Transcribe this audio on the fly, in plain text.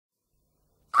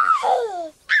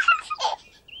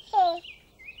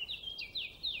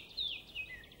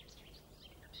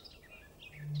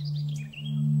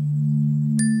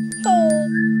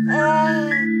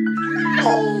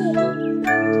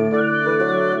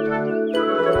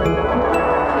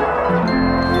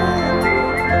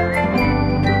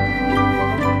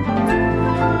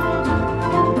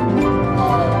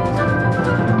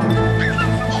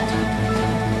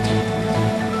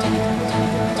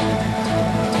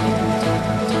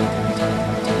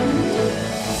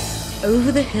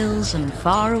Over the hills and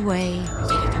far away,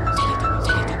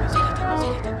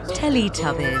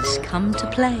 Teletubbies come to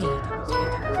play.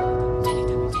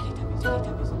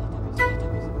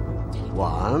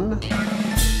 1,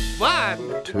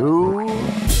 1, 2,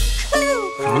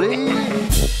 3,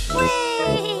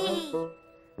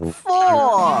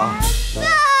 4.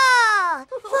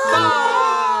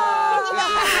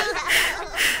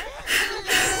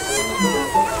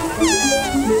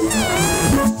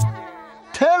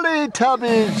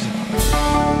 Teletubbies!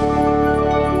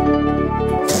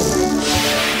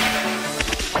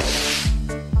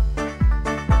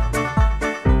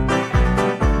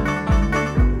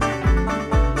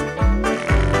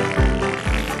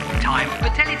 Time for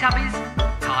Teletubbies.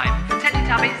 Time for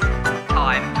Teletubbies.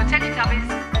 Time for Teletubbies.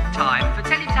 Time for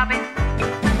Teletubbies.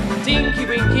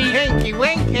 Tinky-Winky,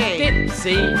 Tinky-Winky,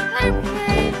 Dipsy,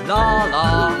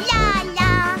 Laa-Laa,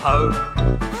 Laa-Laa, Po,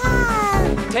 Po,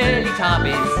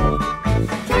 Teletubbies.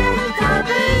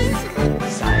 Teletubbies.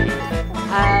 Say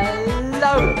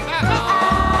hello.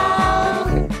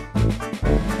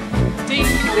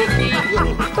 Tinky-Winky,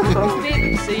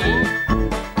 Dipsy,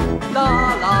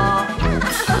 Laa-Laa,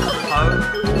 Po,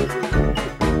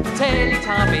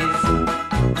 Teletubbies.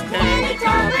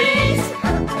 Teletubbies.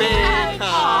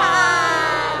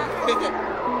 big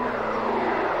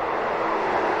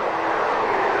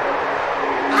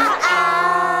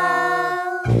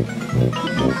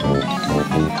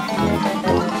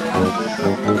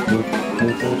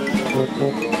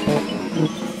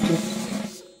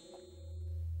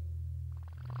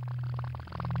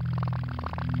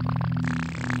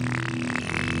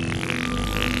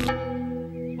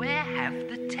Where have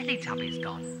the Teletubbies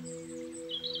gone?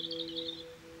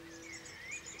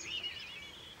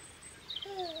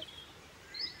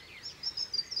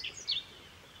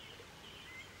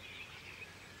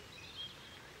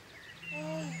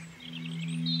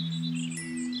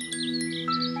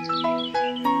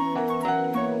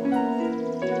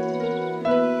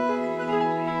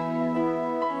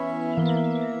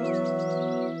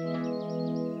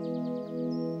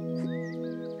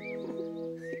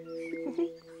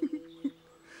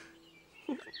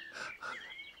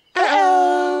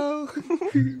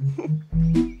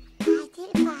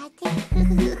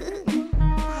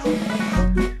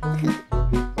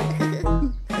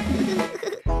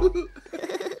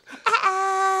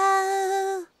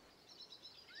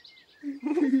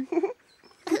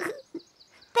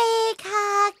 Big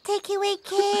hug,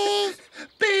 Tinky-Winky.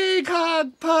 big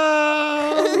hug, Po.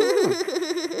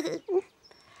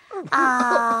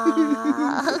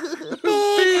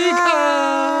 Big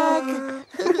hug.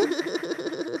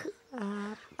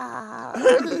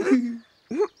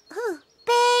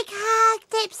 Big hug,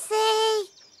 Dipsy.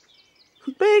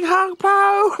 Big hug, Po.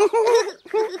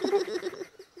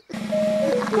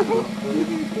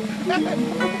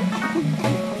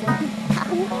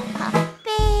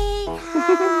 Big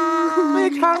hug.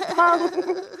 Big hug, Po.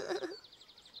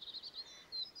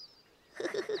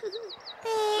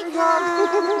 Big hug.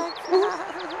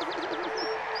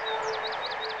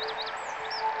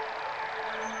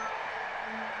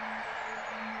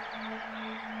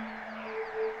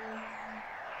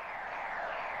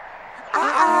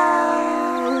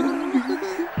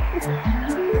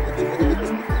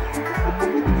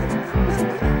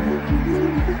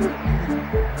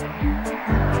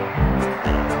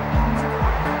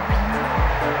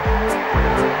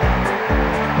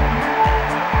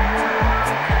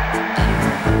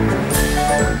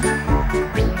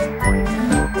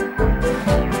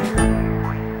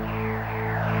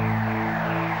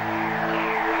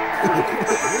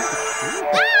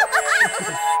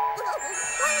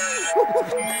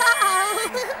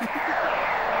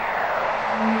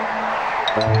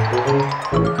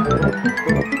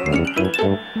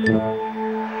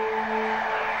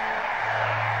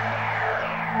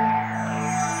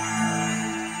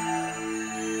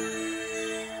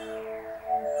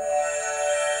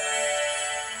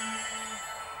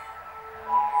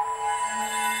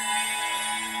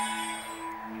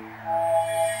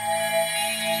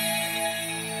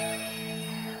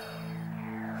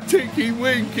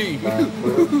 Tinky-Winky.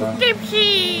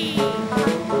 Dipsy.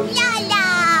 Laa-Laa.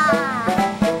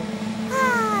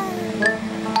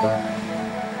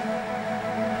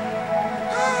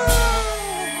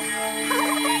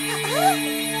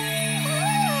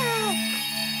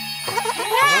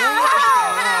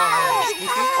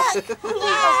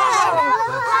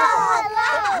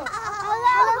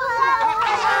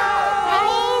 My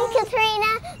name's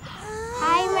Katrina.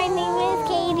 Hi, my name is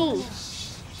Katie.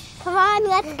 Come on,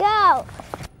 let's go.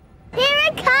 Here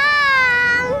it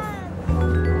comes.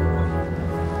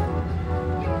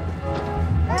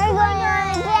 We're going on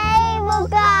a day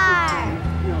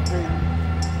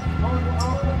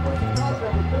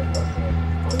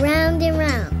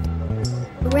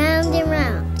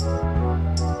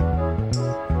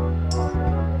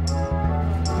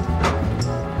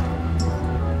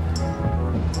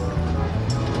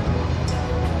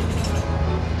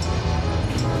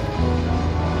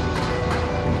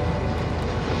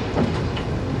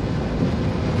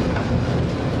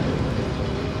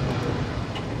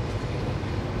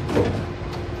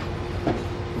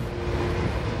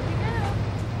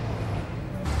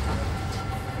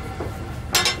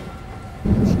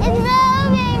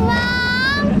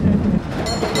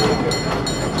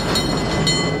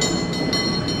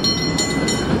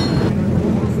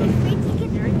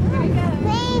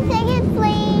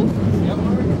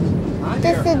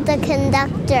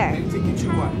conductor. Any tickets you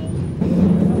want?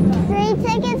 3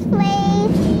 tickets,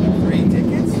 please. 3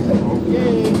 tickets?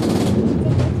 Okay.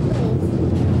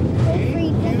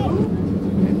 Free tickets.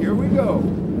 And here we go. 1,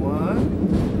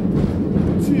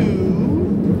 2,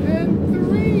 and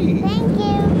 3. Thank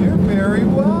you. You're very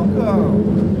welcome.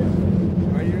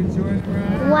 Are you enjoying the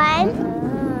ride? 1,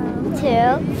 2,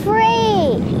 3.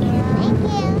 Thank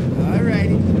you. All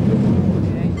righty.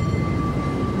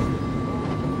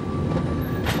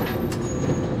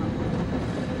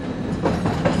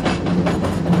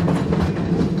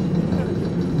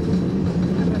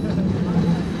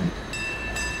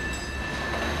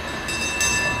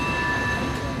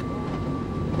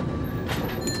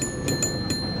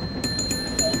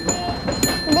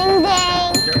 Ding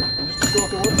ding.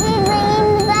 He's ringing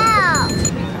the bell.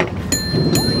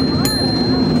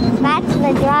 That's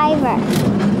the driver.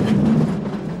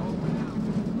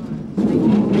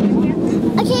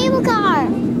 A cable car.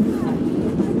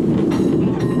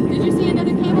 Did you see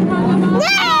another cable car go by? No!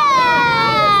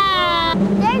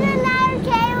 There's another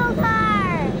cable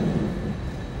car.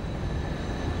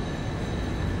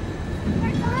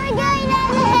 We're going down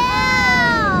the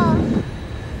hill.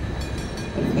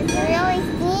 It's really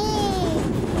steep.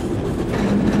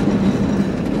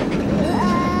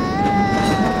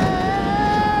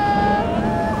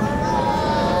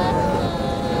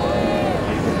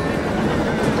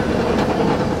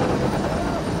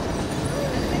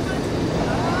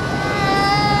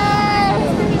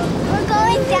 We're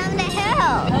going down the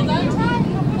hill. Hold on tight.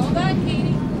 Hold on,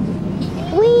 Katie.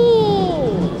 Whee!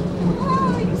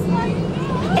 Oh, you're sliding.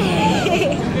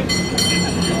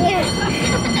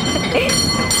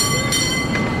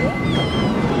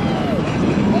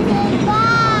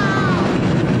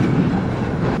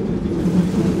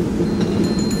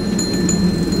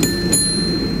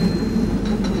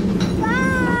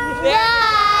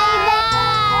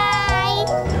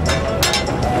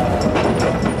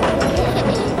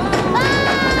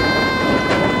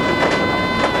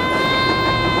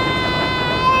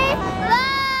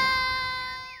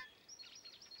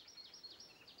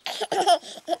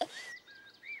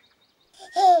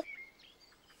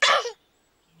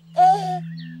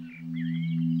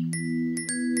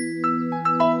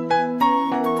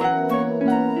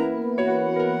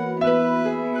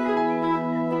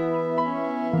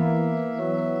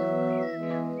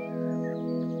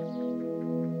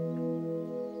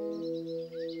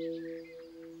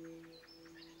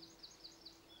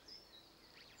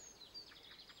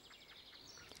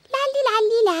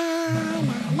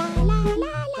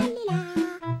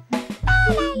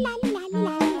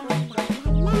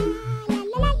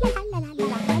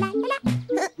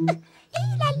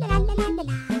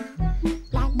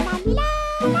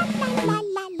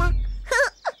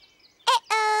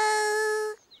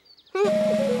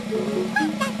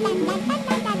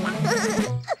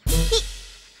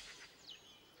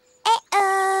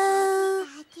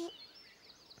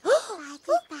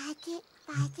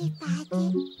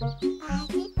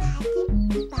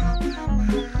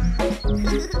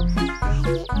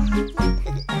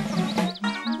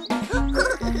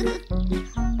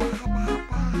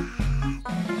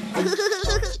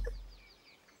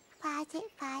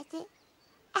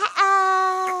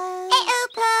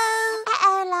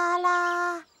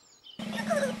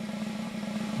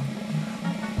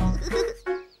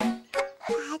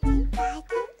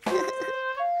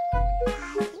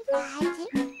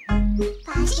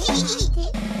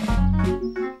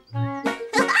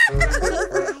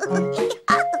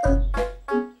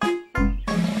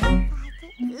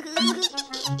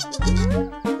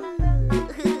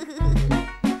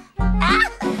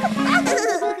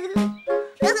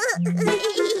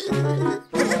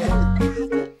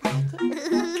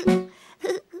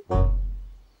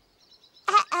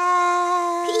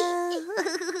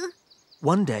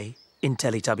 One day in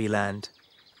Teletubbyland,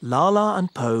 Laa-Laa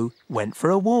and Po went for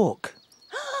a walk.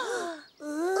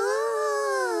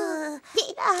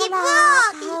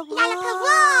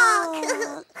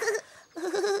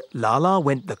 Laa-Laa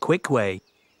went the quick way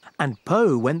and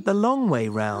Po went the long way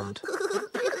round.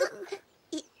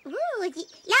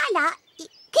 Laa-Laa,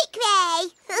 quick way.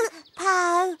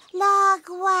 Po, long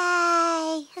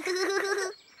way.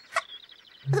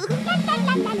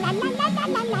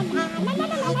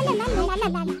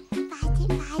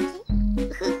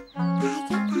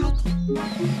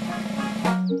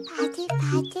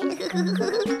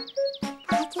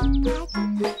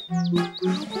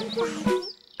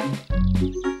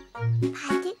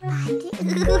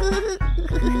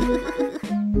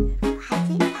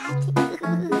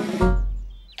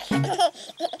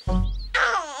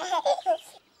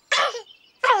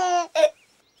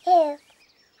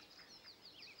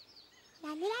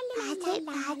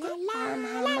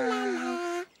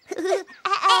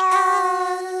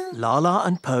 Laa-Laa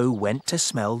and Po went to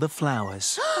smell the flowers.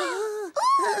 Smell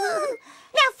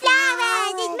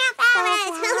flowers! Smell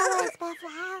flowers!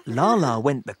 Laa-Laa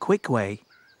went the quick way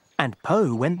and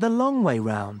Po went the long way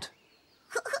round.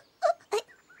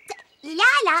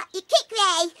 Laa-Laa, quick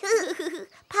way.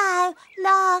 Po,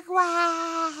 long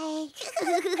way.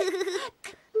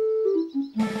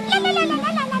 La la la la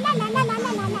la la la la la la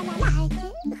la la la.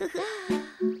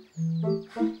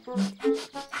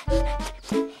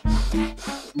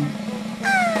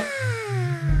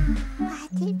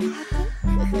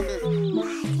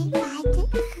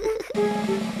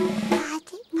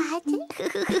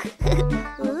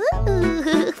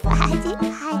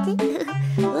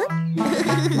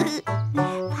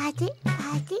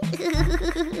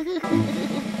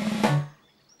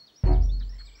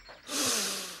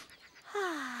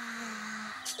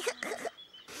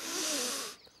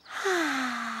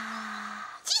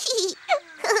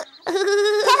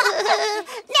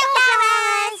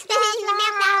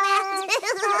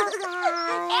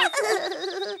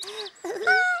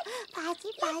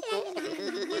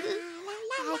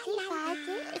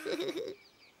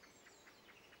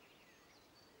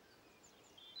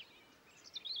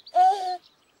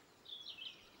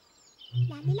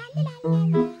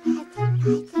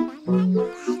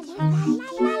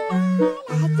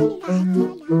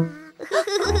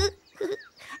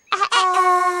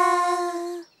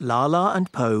 Laa-Laa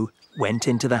and Po went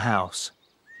into the house.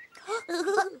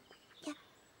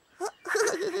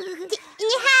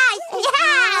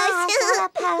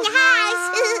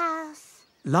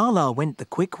 Laa-Laa went the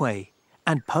quick way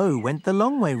and Po went the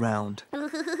long way round.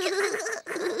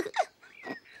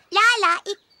 Laa-Laa,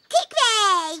 quick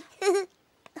way.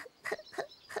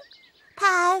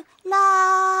 Po,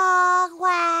 long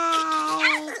way.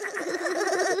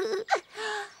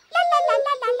 La la la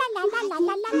la la la la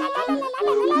la la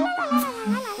la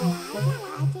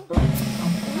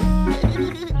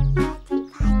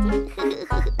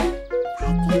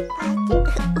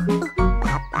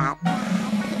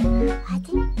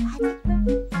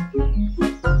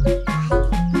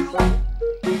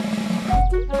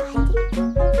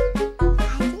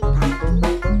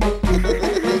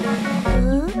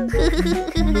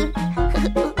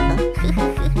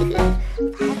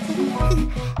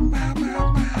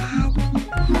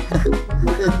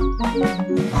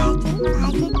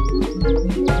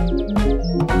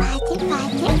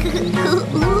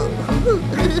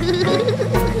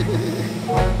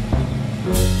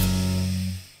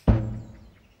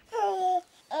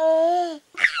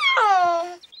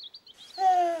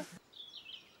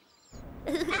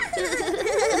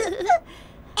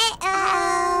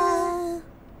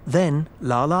Then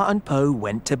Laa-Laa and Po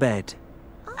went to bed.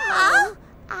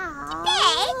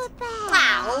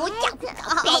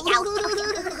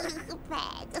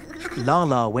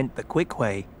 Laa-Laa went the quick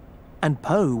way and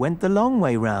Po went the long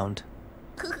way round.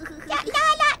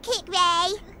 Laa-Laa, quick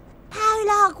way. Po,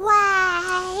 long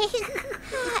way.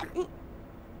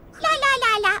 La la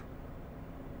la la.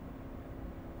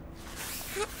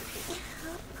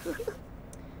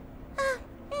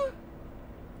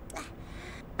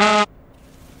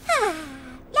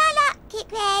 Laa-Laa,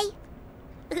 quick way.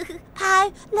 Po,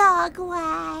 long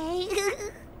way.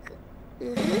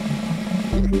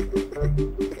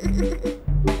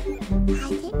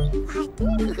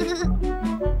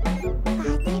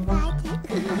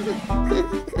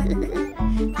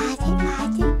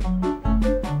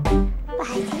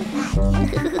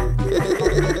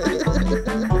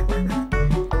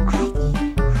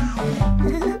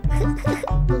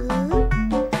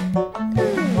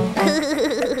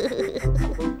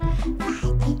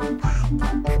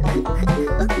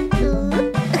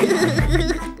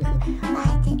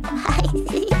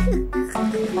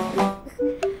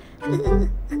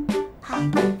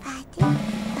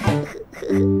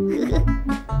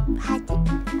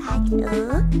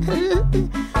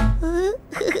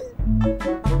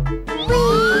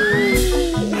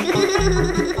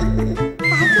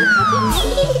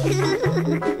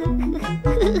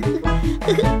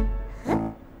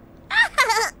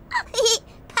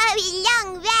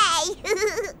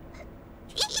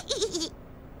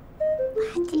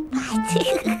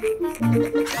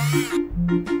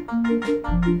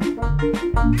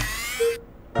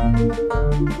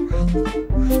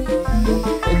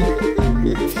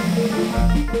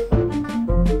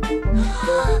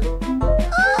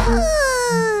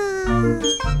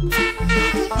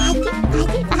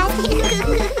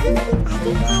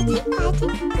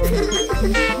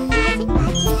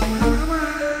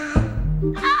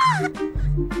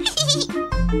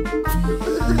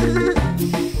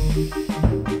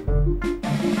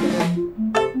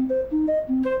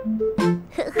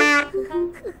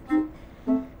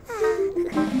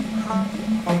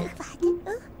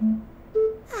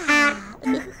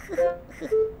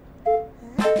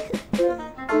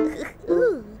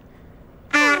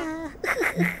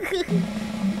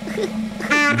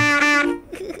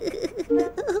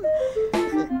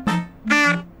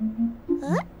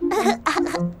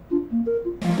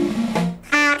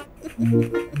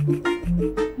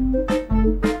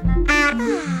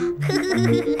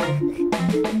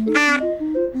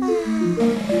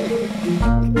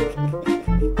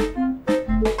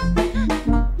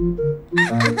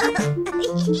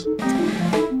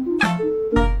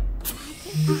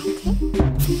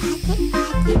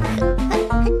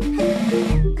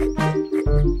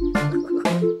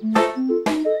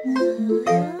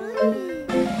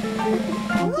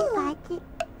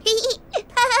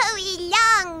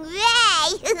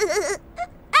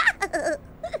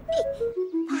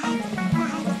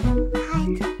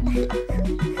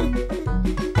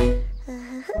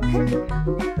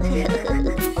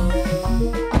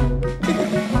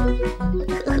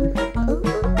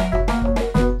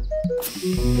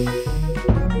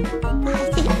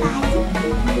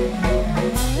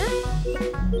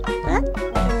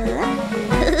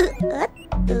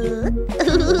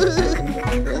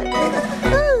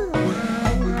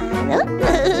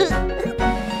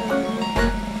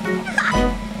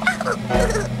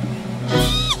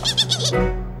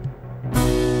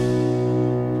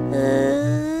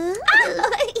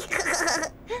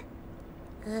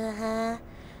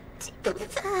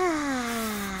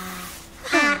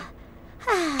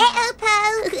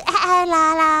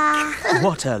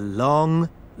 What a long,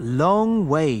 long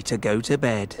way to go to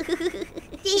bed.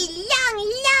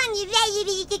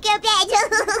 Ready to go bed.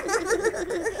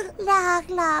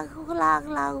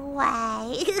 long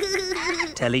way.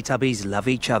 Teletubbies love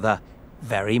each other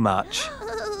very much.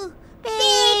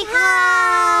 Big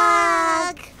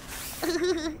hug.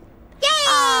 Yay!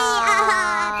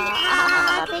 Big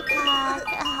hug. Big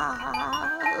hug.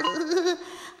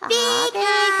 Big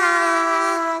hug.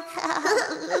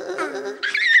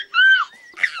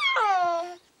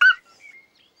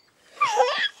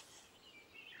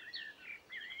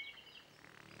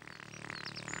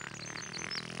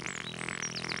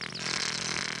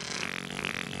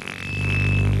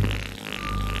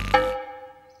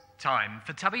 Time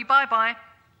for Tubby bye-bye.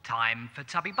 Time for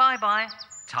Tubby bye-bye.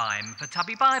 Time for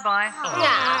Tubby bye-bye.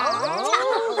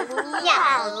 No.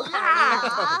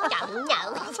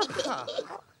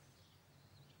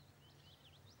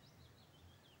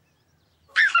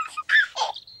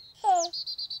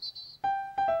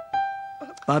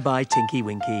 Bye-bye,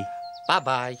 Tinky-Winky.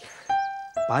 Bye-bye.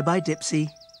 Bye-bye, Dipsy.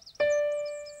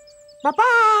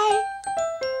 Bye-bye.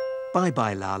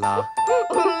 Bye-bye, Laa-Laa.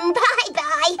 Bye-bye.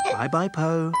 Bye-bye,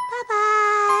 Po.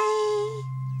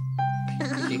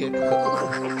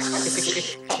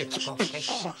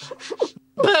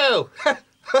 Boo!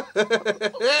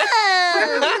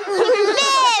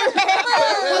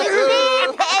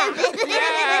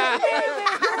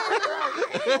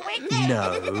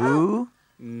 No.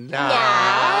 No.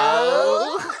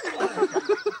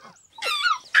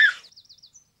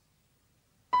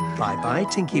 Bye-bye,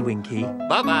 Tinky-Winky.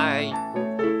 Bye-bye.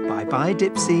 Bye-bye,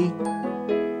 Dipsy.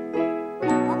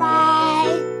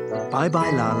 Bye-bye.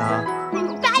 Bye-bye, Laa-Laa.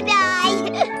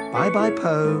 Bye-bye. Bye-bye,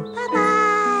 Po.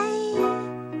 Bye-bye.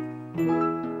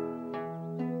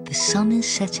 The sun is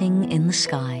setting in the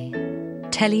sky.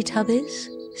 Teletubbies,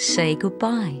 say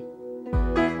goodbye.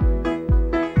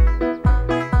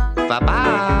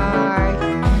 Bye-bye.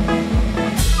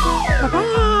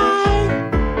 Bye-bye.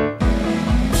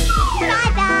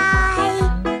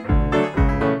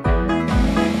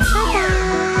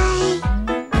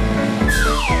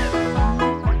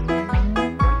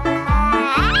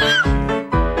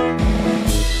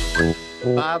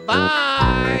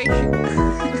 Bye-bye.